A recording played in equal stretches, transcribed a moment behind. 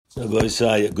Rabbi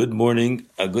Isaiah, good morning,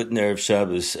 a good Erev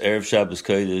Shabbos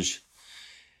Kodesh.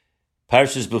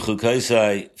 Parshas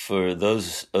B'chukaisai for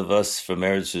those of us from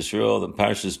Eretz Yisrael, and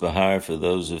Parshas Bahar for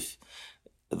those who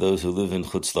live in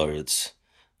Chutz Laretz.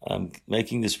 I'm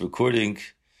making this recording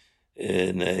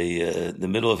in the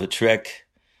middle of a trek.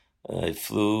 I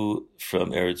flew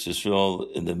from Eretz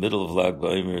Yisrael in the middle of Lag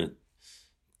BaOmer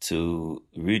to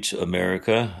reach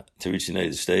America, to reach the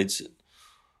United States.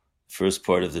 First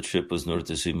part of the trip was in order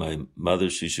to see my mother,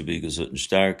 she should be gesund and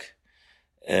stark,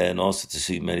 and also to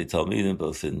see many Talmidim,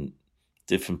 both in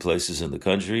different places in the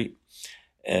country.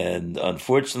 And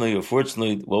unfortunately, or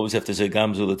fortunately, we always have to say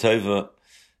Gamzu L'Teva,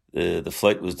 the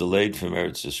flight was delayed from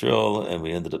Eretz Yisrael, and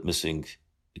we ended up missing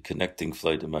a connecting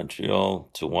flight in Montreal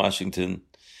to Washington,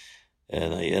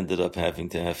 and I ended up having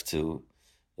to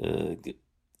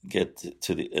get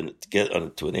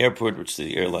to an airport which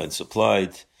the airline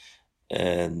supplied,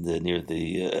 and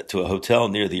to a hotel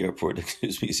near the airport.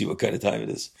 Excuse me, see what kind of time it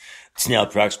is. It's now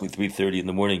approximately 3:30 in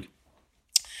the morning,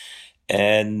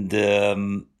 and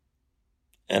I'm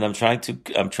trying to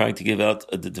give out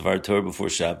the Devar Torah before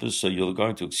Shabbos. So you're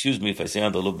going to excuse me if I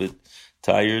sound a little bit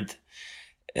tired.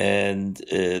 And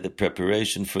the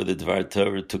preparation for the Devar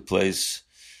Torah took place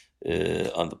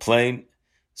on the plane,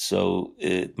 so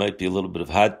it might be a little bit of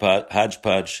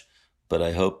hodgepodge, but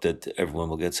I hope that everyone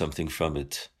will get something from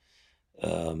it.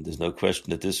 There's no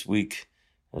question that this week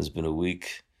has been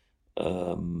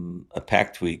a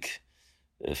packed week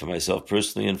for myself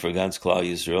personally and for Gans Klal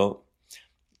Yisrael.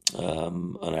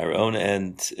 On our own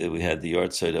end, we had the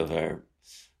yahrzeit of our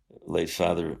late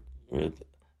father, Reb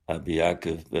Abi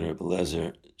Yaakov ben Reb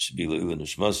Eliezer, Shebila Ilan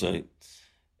Nishmasai,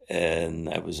 and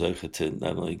I was able to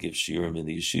not only give shiurim in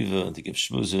the yeshiva and to give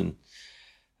shmuzin,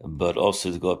 but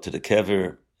also to go up to the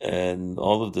kever, and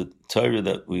all of the Torah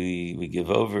that we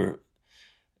give over.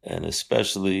 And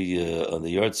especially on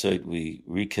the yahrzeit, we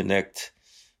reconnect.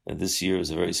 And this year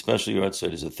is a very special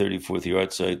yahrzeit. It's a 34th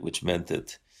yahrzeit, which meant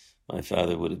that my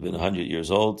father would have been 100 years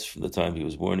old from the time he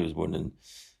was born. He was born in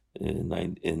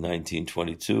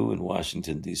 1922 in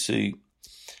Washington, D.C.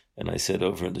 And I said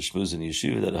over in the Shmuz in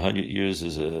Yeshiva that 100 years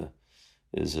is a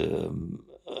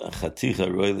chaticha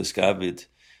roilis gabit,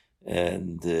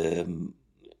 and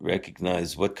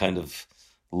recognize what kind of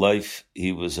life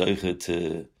he was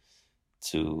zeicha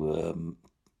to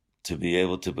be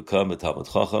able to become a Talmid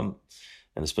Chacham,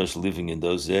 and especially living in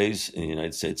those days in the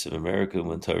United States of America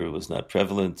when Torah was not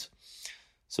prevalent.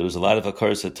 So there's a lot of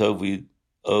Hakaras HaTov we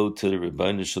owe to the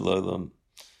Rebbeinu Shalom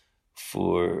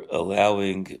for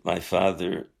allowing my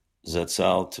father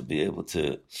Zatzal to be able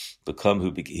to become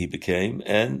who he became,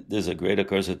 and there's a great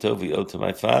Hakaras HaTov we owe to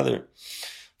my father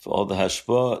for all the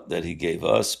hashpah that he gave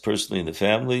us personally in the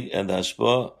family, and the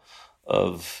hashpah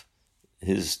of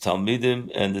his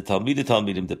Talmidim and the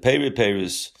Talmidim, the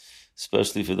Peiris,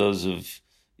 especially for those of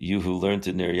you who learned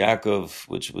in Ner Yaakov,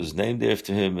 which was named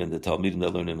after him, and the Talmidim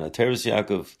that learned in Ateres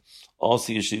Yaakov,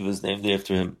 also yeshiva is named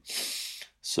after him.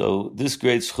 So this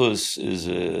great schus is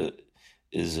a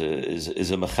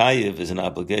mechayev, is an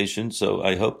obligation. So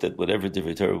I hope that whatever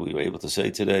Divrei Torah we were able to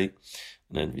say today,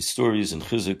 and then stories and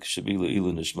chizuk Shebila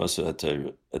Ilan Nishmasa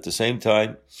HaTorah. At the same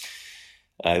time,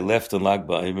 I left on Lag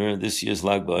BaOmer. This year's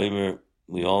Lag BaOmer,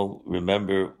 we all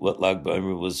remember what Lag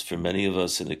BaOmer was for many of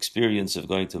us, an experience of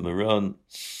going to Meron.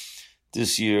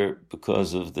 This year,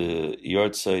 because of the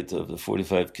yahrzeit of the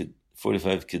 45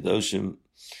 Kedoshim,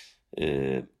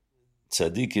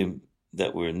 tzaddikim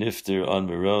that were nifter on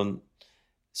Meron,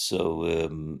 so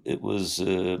it was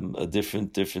a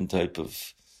different type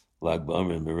of Lag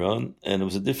BaOmer in Meron, and it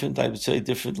was a different Lag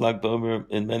BaOmer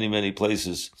in many, many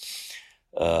places.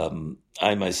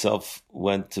 I myself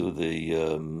went to the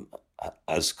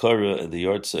Azkara and the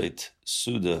yahrzeit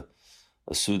Suda,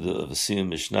 a Suda of a Siyam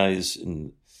Mishnayos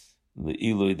in the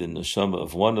Eloi, the Neshama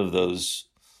of one of those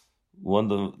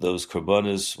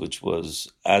Karbanas, which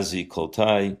was Azi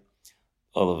Koltai,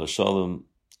 Olav Shalom,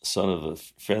 son of a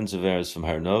friends of ours from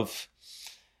Harnov.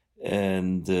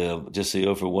 And just say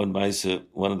over one Maisa,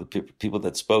 one of the people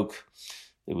that spoke,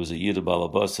 it was a Yid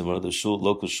Balabas in one of the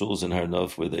local shuls in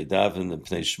Harnov where they daven in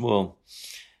Pnei Shmuel,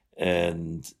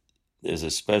 and there's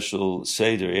a special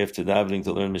seder after davening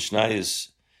to learn Mishnayos,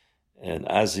 and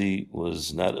Azi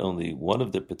was not only one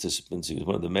of the participants, he was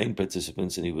one of the main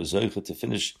participants, and he was zeicha to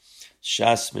finish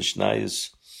Shas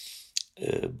Mishnayos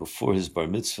before his bar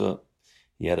mitzvah.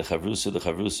 He had the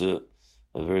chavrusa,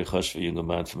 a very chashva young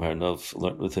man from Harnov,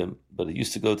 learned with him, but he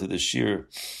used to go to the shir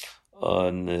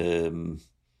on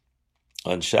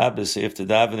Shabbos after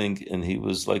davening, and he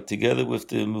was like together with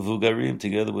the Mevugarim,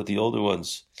 together with the older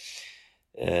ones.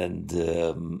 And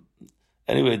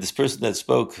anyway, this person that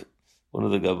spoke one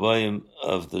of the Gavayim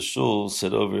of the shul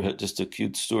said over just a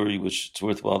cute story, which it's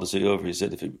worthwhile to say over. He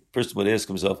said if a person would ask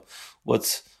himself,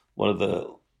 what's one of the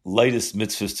lightest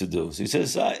mitzvahs to do? So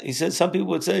he says some people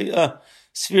would say,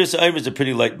 Sfiras Omer is a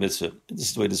pretty light mitzvah. This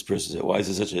is the way this person said. Why is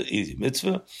it such an easy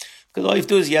mitzvah? Because all you have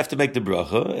to do is you have to make the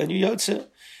bracha and you yotze.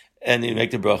 And you make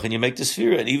the bracha and you make the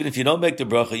sfira. And even if you don't make the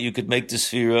bracha, you could make the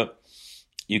sfira.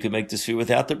 You could make the sfira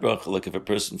without the bracha. Like if a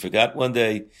person forgot one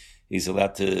day, he's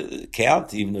allowed to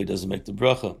count, even though he doesn't make the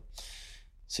bracha.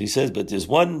 So he says, but there's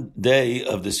one day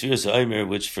of the Sfiras Omer,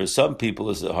 which for some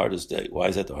people is the hardest day. Why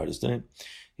is that the hardest day?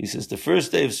 He says, the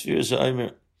first day of Sfiras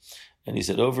Omer, and he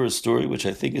said over a story, which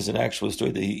I think is an actual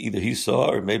story that either he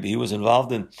saw or maybe he was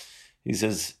involved in. He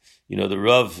says, the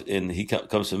Rav he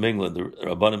comes from England, the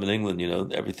Rabbanim in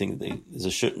England, everything, there's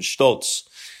a certain stolz.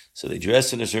 So they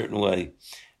dress in a certain way.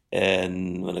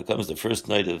 And when it comes to the first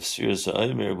night of Sfiras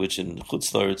Omer, which in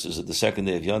Chutz La'aretz is the second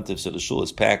day of Yontif, so the shul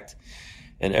is packed,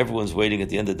 and everyone's waiting at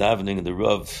the end of davening, and the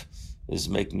Rav is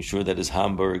making sure that his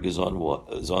Hamburg is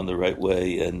on the right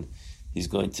way, and he's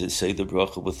going to say the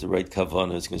bracha with the right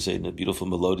kavanah. He's going to say it in a beautiful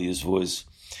melodious voice,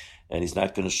 and he's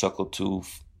not going to shuckle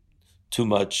too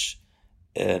much.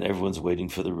 And everyone's waiting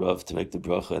for the Rav to make the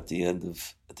bracha at the end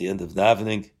of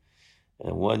davening.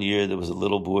 And one year there was a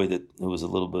little boy who was a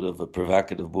little bit of a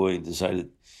provocative boy and decided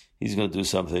he's going to do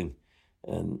something.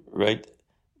 And right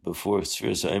before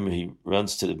Sfiras Omer, he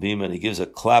runs to the bima and he gives a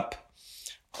clap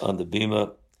on the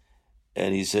bima,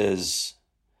 and he says,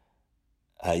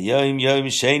 Hayom Yom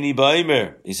Sheni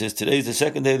Ba'omer. He says, today's the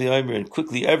second day of the Omer, and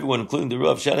quickly everyone, including the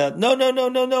Rav, shout out, no,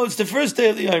 it's the first day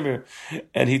of the Omer.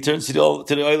 And he turns to the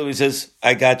Olam and he says,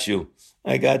 I got you.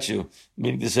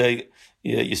 Meaning to say,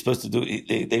 yeah, you're supposed to do,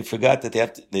 they forgot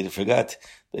that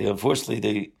unfortunately,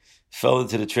 they fell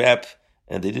into the trap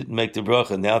and they didn't make the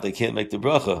bracha, and now they can't make the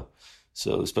bracha.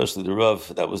 So especially the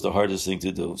Rav, that was the hardest thing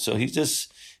to do. So he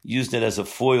just used it as a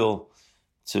foil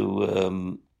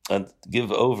to, and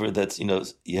give over that,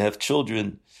 you have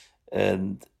children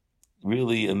and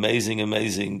really amazing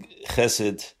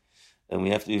chesed, and we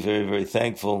have to be very, very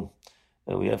thankful,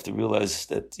 and we have to realize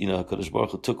that, HaKadosh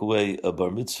Baruch Hu took away a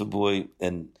bar mitzvah boy,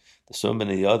 and there's so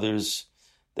many others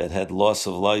that had loss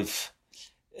of life,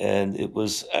 and it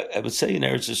was, I would say in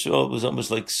Eretz Yisrael, it was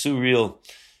almost like surreal.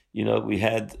 We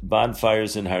had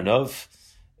bonfires in Har Nov.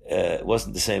 It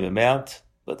wasn't the same amount,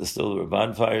 but there still were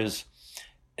bonfires.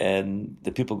 And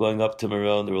the people going up to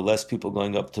Meron, there were less people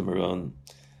going up to Meron.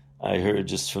 I heard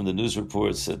just from the news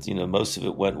reports that, most of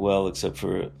it went well, except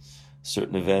for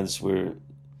certain events where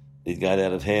it got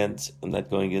out of hand. I'm not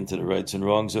going into the rights and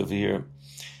wrongs over here.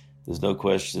 There's no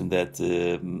question that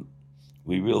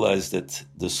we realized that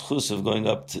the schus of going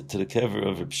up to the kever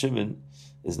of Reb Shimon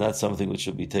is not something which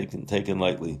should be taken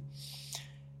lightly.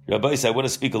 Rabbi, I want to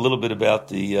speak a little bit about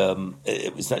the.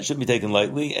 Shouldn't be taken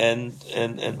lightly, and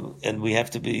we have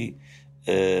to be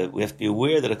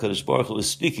aware that HaKadosh Baruch Hu is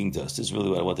speaking to us. This is really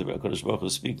what I want to. HaKadosh Baruch Hu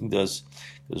is speaking to us.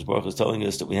 HaKadosh Baruch Hu is telling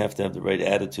us that we have to have the right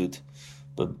attitude.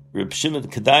 But Reb Shimon,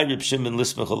 Kedai Reb Shimon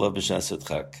lismach alav b'shas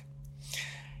adchak.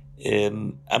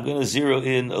 I'm going to zero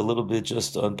in a little bit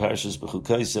just on Parshas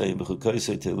Bechukaisei and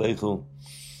Bechukaisei Telechu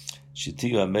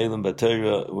Shitiyu Amelim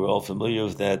B'Torah. We're all familiar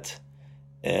with that.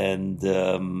 And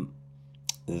the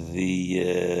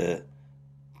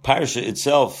parsha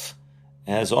itself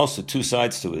has also two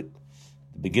sides to it.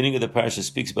 The beginning of the parsha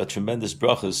speaks about tremendous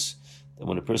brachas, that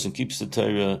when a person keeps the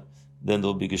Torah, then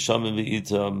there'll be geshamim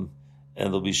v'itam, and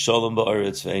there'll be shalom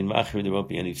ba'aretz v'ein machri, there won't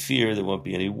be any fear, there won't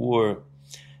be any war.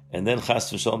 And then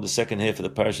chas v'shalom, the second half of the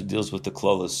parsha deals with the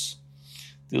klalos.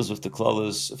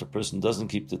 If a person doesn't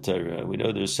keep the Torah. We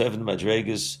know there's 7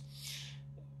 madregas,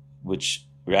 which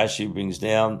Rashi brings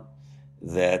down,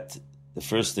 that the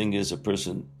first thing is if a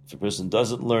person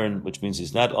doesn't learn, which means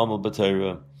he's not Amal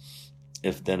B'Torah,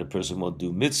 if then a person won't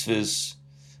do mitzvahs,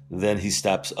 then he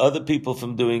stops other people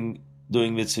from doing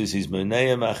mitzvahs, he's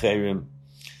Meneim Acherim,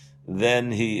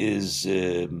 then he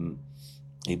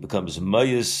becomes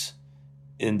Mayas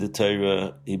in the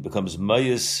Torah, he becomes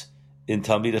Mayas in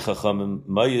Talmidei Chachamim,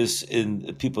 Mayas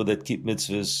in people that keep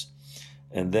mitzvahs,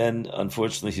 and then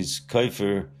unfortunately he's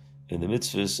Kaifer in the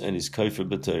mitzvahs, and he's kaifer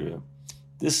b'Torah.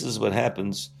 This is what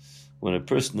happens when a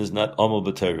person is not amal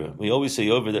b'Torah. We always say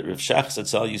over that Rav Shach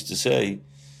Zatzal used to say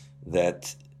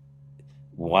that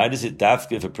why does it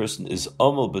dafka if a person is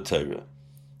amal b'Torah?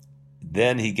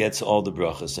 Then he gets all the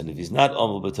brachas, and if he's not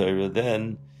amal b'Torah,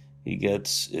 then he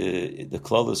gets the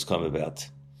klalos come about.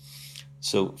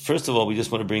 So first of all, we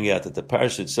just want to bring out that the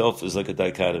parsha itself is like a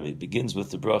dichotomy. It begins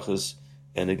with the brachas,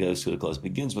 and it goes to the klalos. It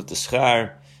begins with the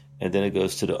schar, and then it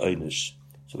goes to the einish.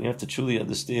 So we have to truly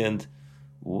understand,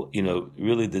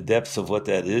 really the depth of what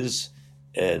that is,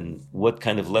 and what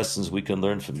kind of lessons we can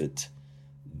learn from it.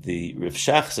 The Rav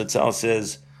Shach Zatzal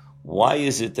says, why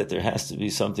is it that there has to be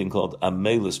something called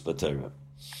amelus b'Torah?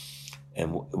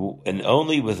 And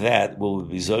only with that will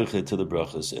we be zoche to the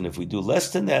brachas. And if we do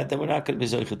less than that, then we're not going to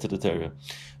be zoche to the Torah.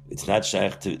 It's not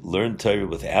shaykh to learn Torah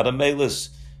without amelus.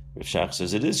 Rav Shach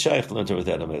says it is shaykh to learn Torah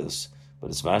without amelus, but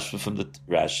it's mashma from the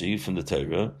Rashi, from the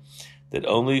Torah, that I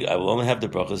will only have the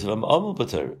brachas if I'm amel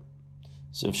b'Torah.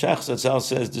 So Rav Shach Zatzal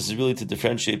says this is really to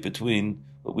differentiate between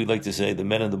what we like to say, the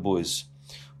men and the boys.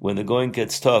 When the going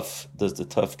gets tough, does the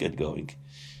tough get going?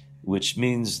 Which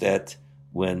means that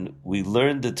when we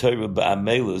learn the Torah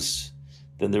ba'amelus,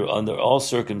 then under all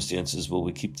circumstances will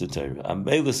we keep the Torah.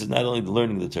 Amelus is not only the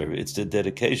learning of the Torah, it's the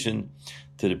dedication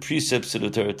to the precepts of the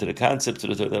Torah, to the concepts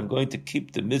of the Torah, that I'm going to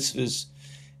keep the mitzvahs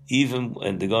even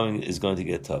when the going is going to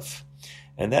get tough.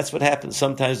 And that's what happens.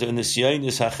 Sometimes there are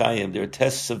nisyonos hachayim, there are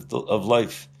tests of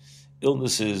life,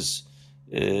 illnesses,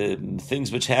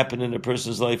 things which happen in a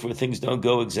person's life where things don't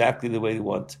go exactly the way they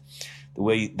want, the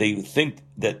way they think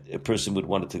that a person would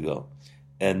want it to go.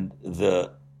 And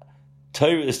the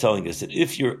Torah is telling us that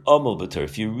if you're amel b'Torah,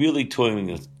 if you're really toiling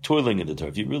in the Torah,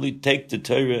 if you really take the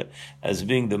Torah as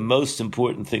being the most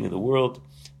important thing in the world,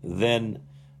 then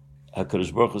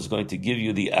HaKadosh Baruch Hu is going to give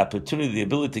you the opportunity, the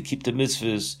ability to keep the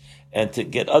mitzvahs and to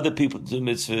get other people to do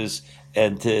mitzvahs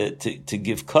and to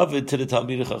give kavod to the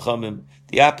Talmidei Chachamim,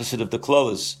 the opposite of the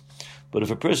klolos. But if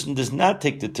a person does not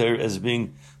take the Torah as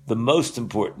being the most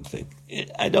important thing,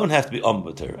 I don't have to be amel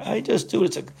b'Torah. I just do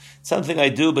it. It's something I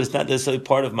do, but it's not necessarily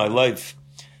part of my life.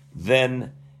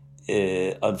 Then,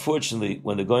 unfortunately,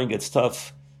 when the going gets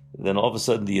tough, then all of a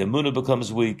sudden the emunah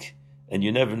becomes weak, and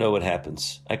you never know what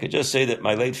happens. I could just say that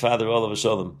my late father, Olav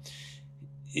Shalom,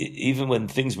 even when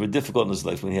things were difficult in his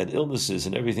life, when he had illnesses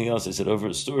and everything else, I said over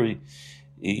a story,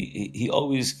 he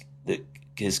always,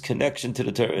 his connection to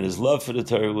the Torah and his love for the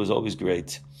Torah was always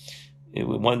great.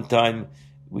 One time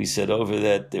we said over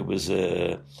that there was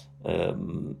in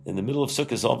the middle of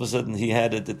Sukkot, all of a sudden he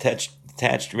had a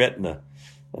detached retina.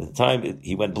 At the time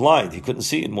he went blind; he couldn't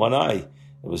see in one eye.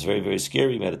 It was very, very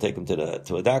scary. We had to take him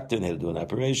to a doctor and had to do an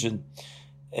operation,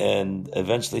 and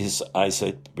eventually his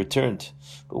eyesight returned.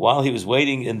 But while he was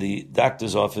waiting in the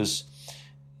doctor's office,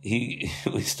 he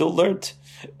still learned.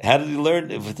 How did he learn?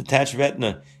 With detached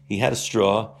retina, he had a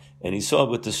straw, and he saw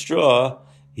with the straw,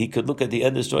 he could look at the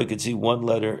end of the straw, he could see one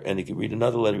letter, and he could read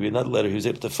another letter, He was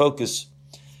able to focus.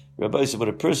 Rabbi said, when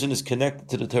a person is connected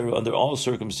to the Torah under all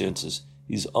circumstances,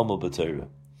 he's amel b'Torah.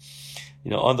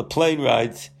 On the plane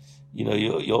ride,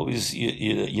 you always,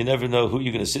 you never know who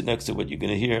you're going to sit next to, what you're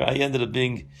going to hear. I ended up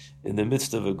being in the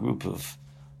midst of a group of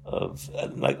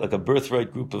like a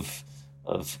birthright group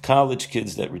of college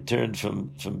kids that returned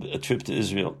from a trip to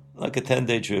Israel, like a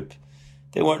 10-day trip.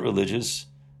 They weren't religious,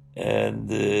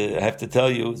 and I have to tell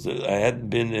you, I hadn't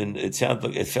been in. It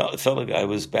felt like I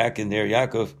was back in Ner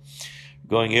Yaakov,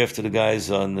 going after the guys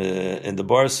in the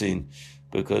bar scene,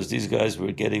 because these guys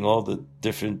were getting all the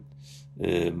different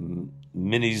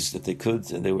minis that they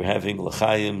could, and they were having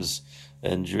l'chaims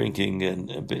and drinking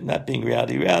and not being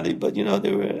rowdy, but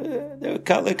they were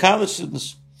college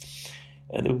students.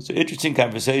 And there was an interesting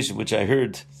conversation which I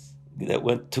heard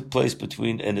that took place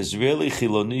between an Israeli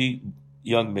Chiloni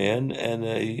young man and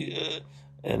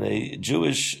a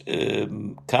Jewish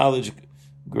college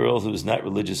girl who was not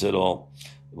religious at all.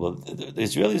 Well, the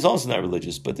Israeli is also not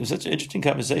religious, but there was such an interesting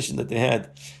conversation that they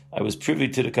had. I was privy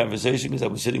to the conversation because I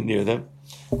was sitting near them,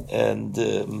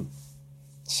 and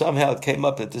somehow it came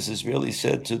up that this Israeli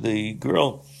said to the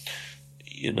girl,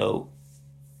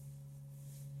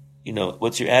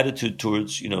 what's your attitude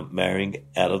towards, marrying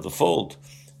out of the fold,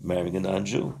 marrying a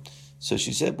non-Jew? So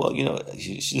she said, well,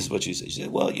 this is what she said. She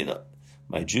said, well,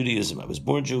 my Judaism, I was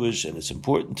born Jewish, and it's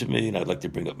important to me, and I'd like to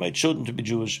bring up my children to be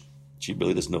Jewish. She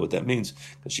really doesn't know what that means,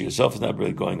 because she herself is not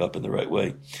really growing up in the right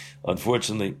way.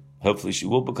 Unfortunately, hopefully she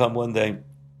will become one day.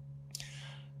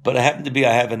 But I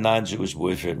have a non-Jewish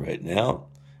boyfriend right now,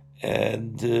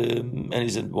 and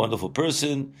he's a wonderful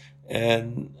person,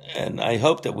 and I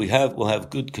hope that we'll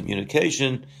have good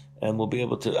communication, and I'll be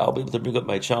able to bring up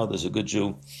my child as a good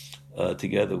Jew,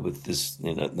 together with this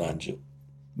non-Jew.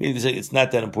 Meaning to say, it's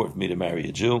not that important for me to marry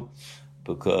a Jew,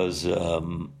 because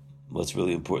what's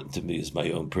really important to me is my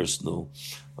own personal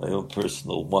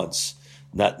wants,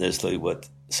 not necessarily what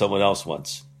someone else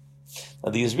wants.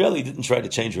 Now, the Israeli didn't try to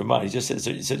change her mind. He just said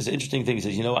it's an interesting thing. He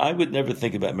says, I would never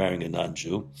think about marrying a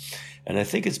non-Jew, and I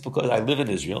think it's because I live in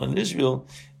Israel. And in Israel,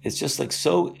 it's just like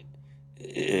so,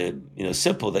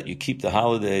 simple that you keep the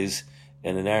holidays.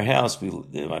 And in our house,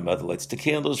 my mother lights the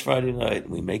candles Friday night,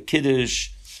 and we make kiddush.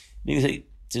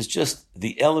 There's just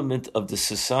the element of the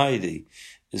society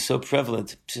is so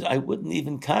prevalent. I wouldn't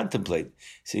even contemplate.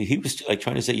 See, he was like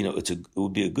trying to say, it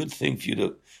would be a good thing for you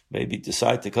to maybe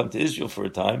decide to come to Israel for a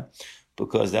time,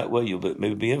 because that way you'll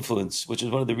maybe be influenced, which is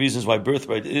one of the reasons why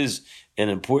Birthright is an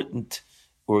important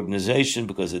organization,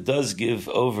 because it does give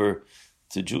over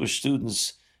to Jewish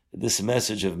students this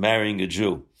message of marrying a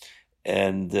Jew.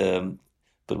 And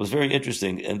but it was very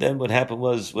interesting. And then what happened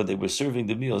was, when they were serving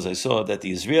the meals, I saw that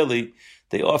the Israeli,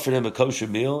 they offered him a kosher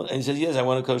meal, and he said, yes, I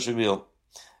want a kosher meal.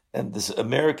 And this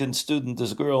American student,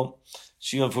 this girl,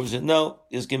 she unfortunately said, no,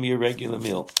 just give me a regular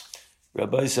meal.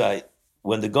 Rabbi Say,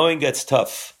 when the going gets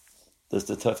tough, does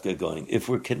the tough get going? If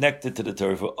we're connected to the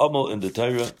Torah, if we're amol in the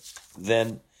Torah,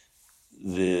 then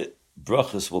the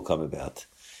brachas will come about.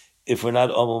 If we're not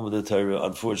amol with the Torah,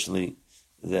 unfortunately,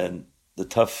 then the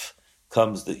tough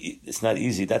comes. It's not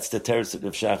easy. That's the teretz that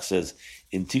Rav Shach says.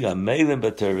 In Tiyah Meilim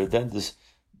b'Torah, then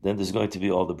there's going to be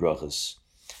all the brachas.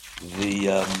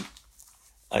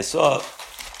 I saw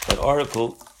an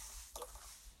article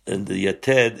in the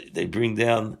Yated. They bring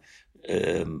down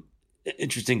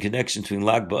interesting connection between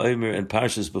Lag BaOmer and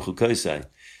Parshas B'chukoisai.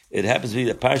 It happens to be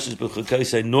that Parshas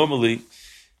B'chukoisai, normally,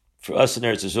 for us in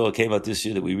Eretz Yisrael, it came out this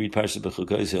year that we read Parshas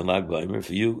B'chukoisai and Lag BaOmer.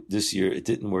 For you, this year, it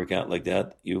didn't work out like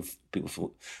that. You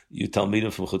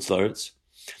Talmidim from Chutz La'aretz.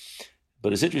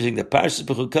 But it's interesting that Parshas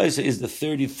B'chukoisai is the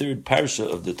 33rd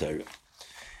Parsha of the Torah.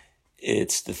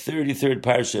 It's the 33rd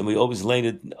Parsha, and we always lay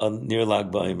it near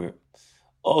Lag BaOmer.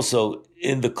 Also,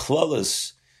 in the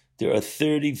Klalos, there are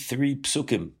 33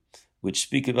 psukim which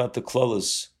speak about the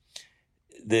Klalos.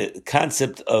 The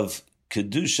concept of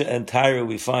Kedusha and Tyra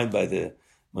we find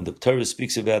when the Torah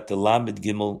speaks about the Lamed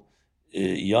Gimel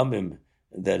Yamim,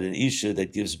 that an Isha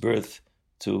that gives birth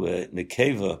to a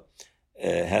Nekeva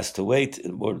has to wait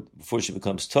before she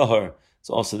becomes Tahar. It's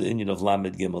also the Indian of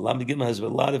Lamed Gimel. Lamed Gimel has a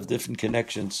lot of different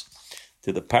connections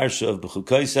to the Parsha of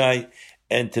B'chukoisai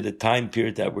and to the time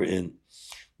period that we're in.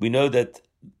 We know that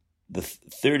the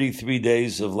 33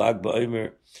 days of Lag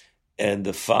BaOmer and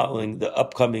the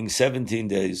upcoming 17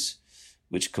 days,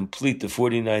 which complete the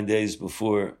 49 days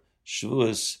before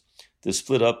Shavuos, they're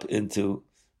split up into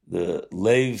the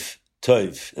Leiv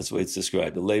Tov. That's the way it's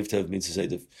described. The Leiv Tov means to say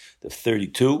the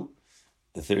 32,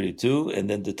 and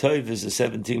then the Tov is the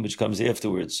 17, which comes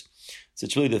afterwards. So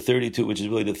it's really the 32, which is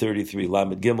really the 33.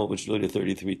 Lamed Gimel, which is really the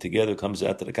 33, together comes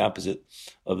out to the composite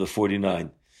of the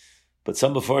 49. But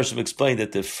some Mefarshim explain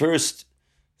that the first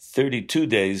 32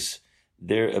 days,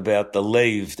 they're about the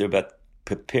Leiv, they're about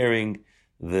preparing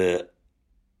the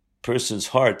person's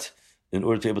heart in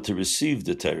order to be able to receive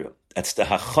the Torah. That's the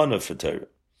Hachana for Torah.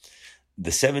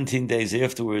 The 17 days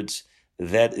afterwards,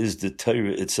 that is the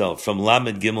Torah itself. From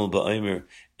Lamed Gimel BaOmer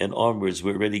and onwards,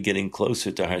 we're already getting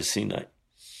closer to Har Sinai.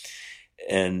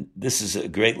 And this is a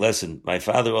great lesson. My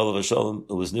father, Olav Shalom,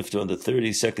 who was nifter on the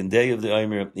 32nd day of the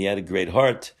Omer, he had a great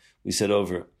heart. We said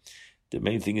over. The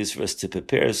main thing is for us to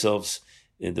prepare ourselves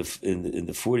in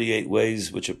the 48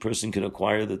 ways which a person can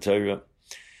acquire the Torah.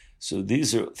 So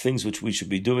these are things which we should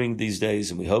be doing these days,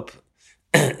 and we hope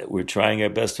we're trying our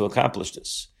best to accomplish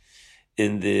this.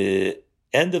 In the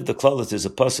end of the Klalos, there's a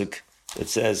pasuk that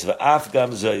says, "Va'af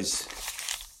gam zois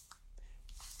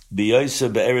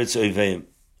b'yosa be'eretz oiveim."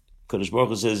 Kadosh Baruch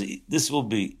Hu says, this will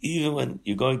be, even when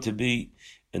you're going to be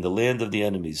in the land of the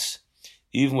enemies,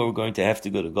 even when we're going to have to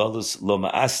go to Galus, lo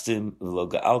ma'astim, lo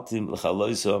ga'altim,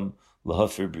 l'chaloisam,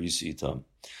 l'hafer b'risitam.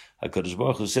 HaKadosh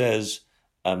Baruch Hu says,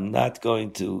 I'm not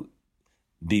going to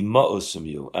be ma'os from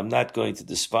you. I'm not going to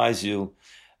despise you.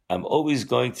 I'm always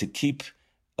going to keep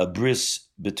a bris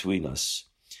between us.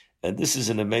 And this is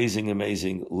an amazing,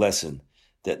 amazing lesson,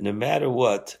 that no matter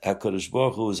what, HaKadosh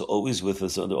Baruch Hu is always with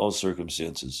us under all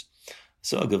circumstances.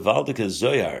 So Gevaldika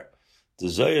Zoyar, the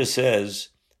Zoyar says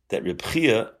that Reb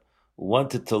Chia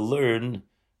wanted to learn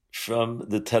from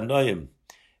the Tanoim.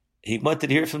 He wanted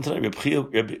to hear from Tanoim.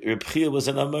 Reb Chia was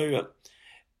an Amora,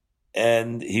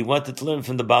 and he wanted to learn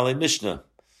from the Balei Mishnah.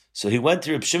 So he went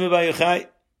to Reb Shimon Bar Yochai.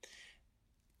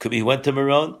 He went to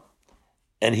Meron,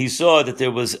 and he saw that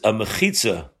there was a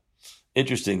mechitza.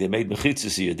 Interesting, they made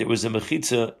mechitzas here. There was a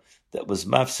mechitza that was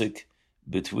mafsik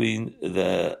between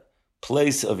the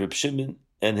place of Reb Shimon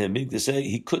and him. To say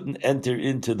he couldn't enter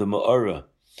into the Ma'ara.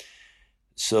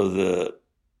 So the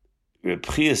Reb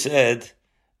Chia said,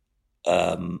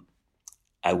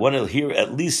 I want to hear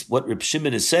at least what Reb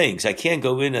Shimon is saying, because I can't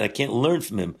go in and I can't learn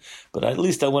from him. But at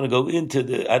least I want to go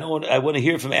into I want to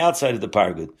hear from outside of the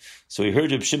Pargud. So he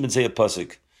heard Reb Shimon say a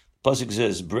pasuk. Pasuk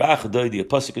says, Brach doidi, a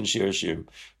pasuk in Shir Hashirim.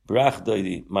 Brach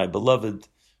doidi, my beloved,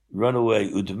 run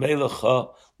away. Udmelecha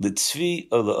litzvi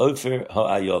ola'ofer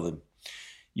ha'ayolim.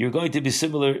 You're going to be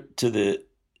similar to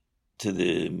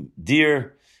the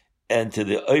deer and to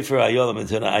the Ofer Ayolim, and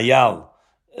to an Ayal.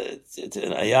 It's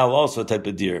an Ayal also a type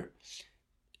of deer.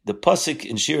 The Pasuk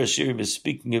in Shir HaShirim is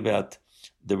speaking about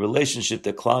the relationship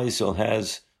that Klal Yisrael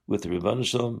has with the Rebbeinu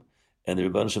Shalom and the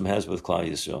Rebbeinu Shalom has with Klal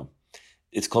Yisrael.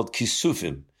 It's called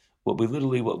Kisufim, we're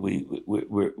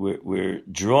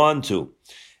drawn to.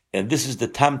 And this is the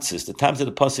Tamtzis. The Tamtzis of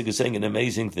the Pasuk is saying an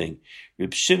amazing thing.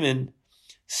 Reb Shimon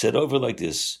said over like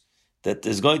this, that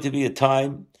there's going to be a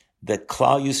time that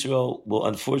Klal Yisrael will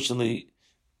unfortunately,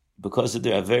 because of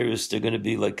their Averis, they're going to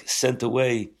be like sent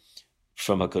away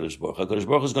from HaKadosh Baruch Hu. HaKadosh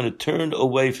Baruch Hu is going to turn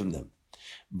away from them.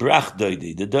 Brach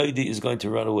Doidi, the Doidi is going to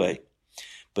run away.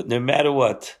 But no matter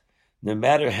what, no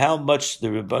matter how much the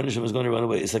Rebbeinu Shalom is going to run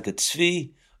away, it's like a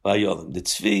Tzvi v'Ayolim. The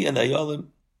Tzvi and the Ayolim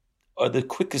are the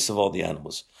quickest of all the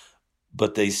animals.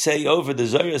 But they say over, the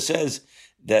Zohar says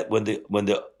that when the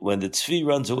Tzvi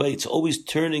runs away, it's always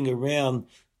turning around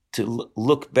to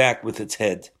look back with its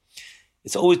head.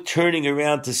 It's always turning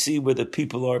around to see where the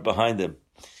people are behind them.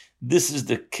 This is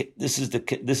the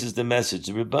message.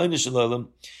 The Rebbeinu Shalom,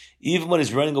 even when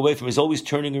he's running away from, he's always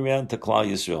turning around to Klal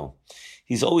Yisrael.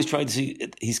 He's always trying to see,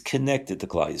 he's connected to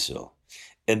Klal Yisrael.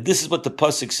 And this is what the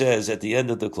Pasuk says at the end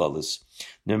of the Klalis.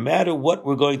 No matter what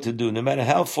we're going to do, no matter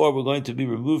how far we're going to be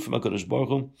removed from HaKadosh Baruch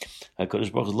Hu,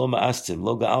 HaKadosh Baruch Hu lo ma'astim,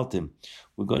 lo ga'altim,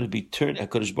 we're going to be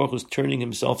HaKadosh Baruch Hu is turning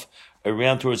himself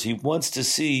around towards, he wants to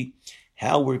see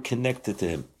how we're connected to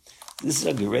him. This is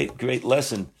a great, great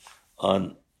lesson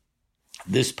on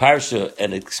this parsha,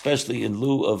 and especially in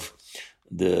lieu of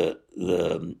the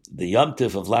Yom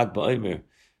Tov of Lag BaOmer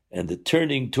and the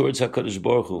turning towards HaKadosh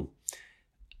Baruch Hu.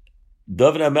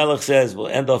 David HaMelech says, we'll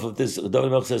end off of this, David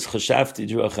HaMelech says, Chashafti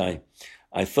Drachai,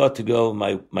 I thought to go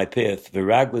my path,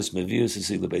 Viraglis Mevius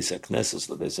Isi Lebeis HaKnesses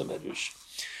Lebeis HaMedrash.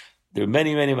 There are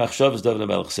many, many machshavas, David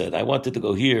HaMelech said. I wanted to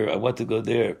go here, I wanted to go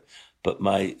there, but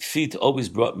my feet always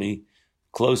brought me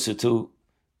closer to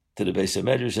the Beis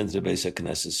HaMedrash and to the Beis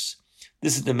HaKnesses.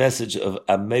 This is the message of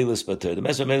Amelis Bater. The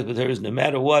message of Amelis Bater is no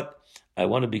matter what, I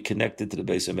want to be connected to the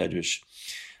Beis HaMedrash.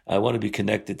 I want to be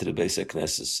connected to the Beis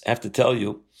HaKnesses. I have to tell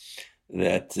you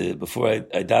that before I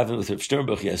davened with Rav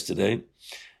Sternbuch yesterday,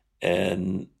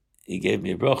 and he gave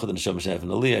me a bracha, the Neshama Shaf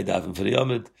and Ali, I davened for the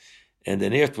Yomid, and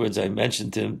then afterwards I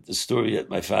mentioned to him the story that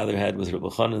my father had with Rabbi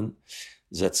Chanan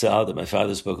Zatzal, that my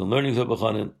father spoke on learning with Rabbi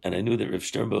Chanan, and I knew that Rav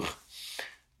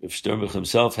Sternbuch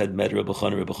himself had met Rabbi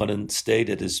Chanan. Rabbi Chanan stayed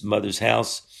at his mother's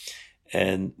house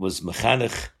and was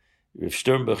mechanech Rav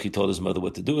Sternbuch. He told his mother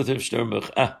what to do with Rav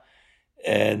Sternbuch.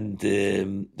 And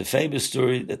the famous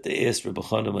story that they asked Rabbi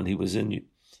Chanan when he was in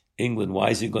England,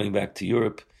 why is he going back to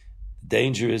Europe?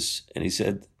 Dangerous. And he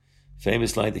said,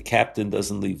 famous line, the captain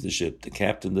doesn't leave the ship. The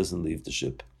captain doesn't leave the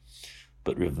ship.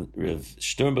 But Rav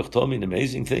Sternbuch told me an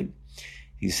amazing thing.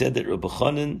 He said that Rabbi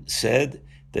Chanan said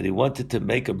that he wanted to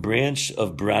make a branch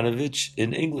of Branovich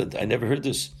in England. I never heard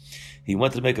this. He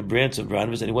wanted to make a branch of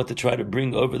Branovich, and he wanted to try to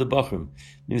bring over the Bachrim. And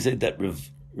he said that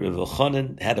Rav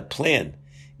Chanan had a plan,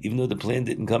 even though the plan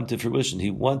didn't come to fruition. He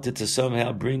wanted to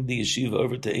somehow bring the yeshiva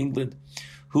over to England.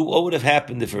 What would have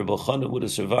happened if Rabbi Chanan would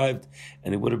have survived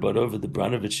and he would have brought over the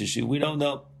Branovich yeshiva? We don't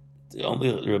know.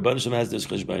 Only Rebbeinu Shalom has this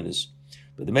cheshbonus.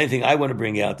 But the main thing I want to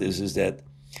bring out is that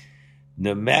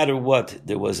no matter what,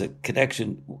 there was a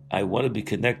connection. I want to be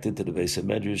connected to the Beis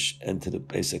HaMedrash and to the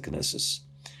Beis HaKnesses.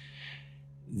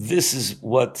 This is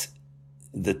what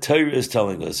the Torah is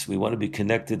telling us. We want to be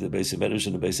connected to the Beis HaMedrash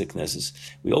and the Beis HaKnesses.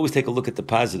 We always take a look at the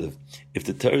positive. If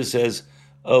the Torah says,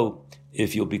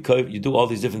 if you do all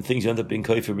these different things, you end up being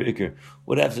kofer b'ikr.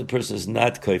 What happens if a person is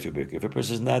not kofer b'ikr? If a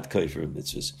person is not kofer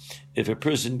mitzvahs? If a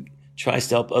person tries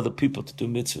to help other people to do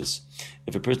mitzvahs?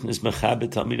 If a person is mechabed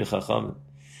talmidei chachamim?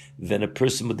 Then a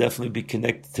person will definitely be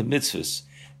connected to mitzvahs,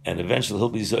 and eventually he'll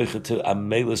be zocher to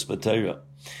amelis b'Torah.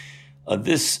 On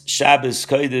this Shabbos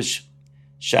Kodesh,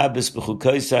 Shabbos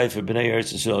b'chukaisai for Bnei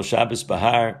Eretz Yisrael, Shabbos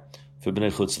Bahar for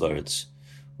Bnei Chutz La'aretz.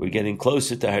 We're getting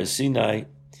closer to Har Sinai,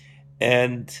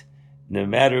 and no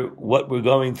matter what we're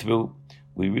going through,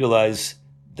 we realize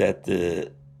that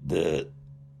the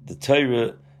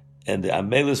Torah and the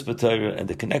amelis b'Torah and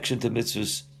the connection to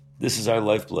mitzvahs, this is our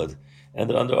lifeblood. And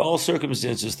that under all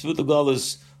circumstances, through the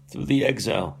galus, through the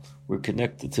exile, we're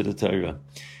connected to the Torah.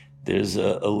 There's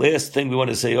a last thing we want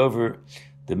to say over.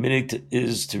 The minute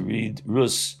is to read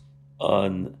Rus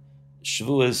on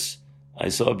Shavuos. I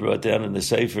saw brought down in the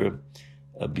Sefer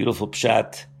a beautiful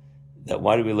pshat that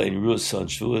why do we learn Rus on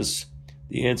Shavuos?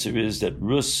 The answer is that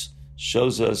Rus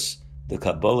shows us the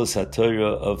Kabbalas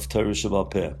HaTorah of Torah Sheba'al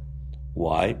Peh.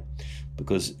 Why?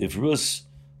 Because if Rus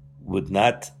would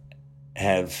not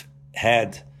have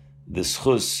had the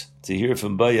schus to hear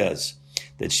from Boaz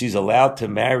that she's allowed to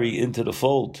marry into the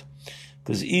fold,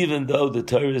 Because even though the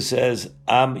Torah says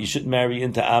you shouldn't marry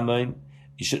into Ammon,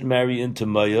 you shouldn't marry into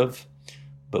Moav,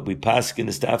 but we pass in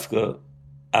the Stafka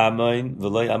Ammon,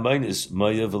 v'loy Ammon is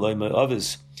Moav, v'loy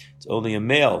Moavis. It's only a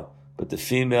male, but the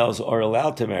females are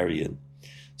allowed to marry in.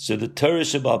 So the Torah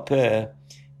Shebal Peh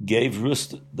gave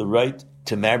Rus the right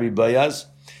to marry Boaz.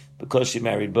 Because she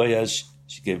married Boaz,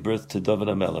 she gave birth to David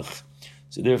HaMelech.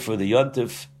 So therefore the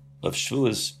Yontif of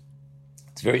Shavuos,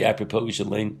 it's very apropos we should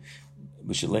learn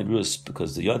Rus,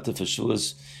 because the Yontif of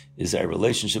Shavuos is our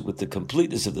relationship with the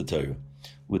completeness of the Torah,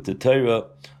 with the Torah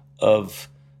of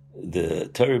the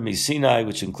Torah Sinai,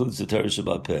 which includes the Torah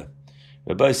Shebal Peh.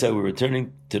 Rabbi said we're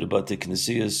returning to the Bate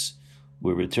Knesias,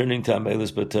 we're returning to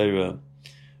Amelis B'Torah,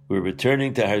 we're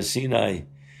returning to Har Sinai.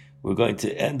 We're going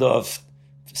to end off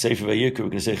Sefer Vayikra. We're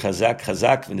going to say Chazak,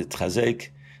 Chazak, v'nitchazek.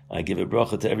 I give a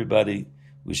bracha to everybody.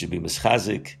 We should be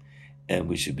mischazik, and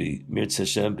we should be Mirtz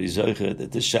Hashem, be zoicha,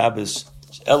 that this Shabbos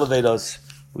should elevate us.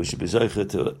 We should be zoicha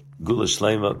to Gula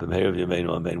Shlema, b'meir v'yameinu,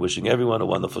 amen. Wishing everyone a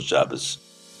wonderful Shabbos.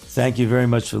 Thank you very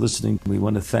much for listening. We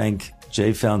want to thank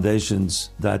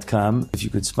jfoundations.com. If you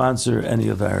could sponsor any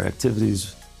of our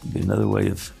activities, it'd be another way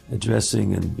of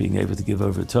addressing and being able to give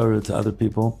over Torah to other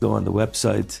people. Go on the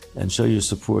website and show your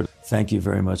support. Thank you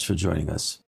very much for joining us.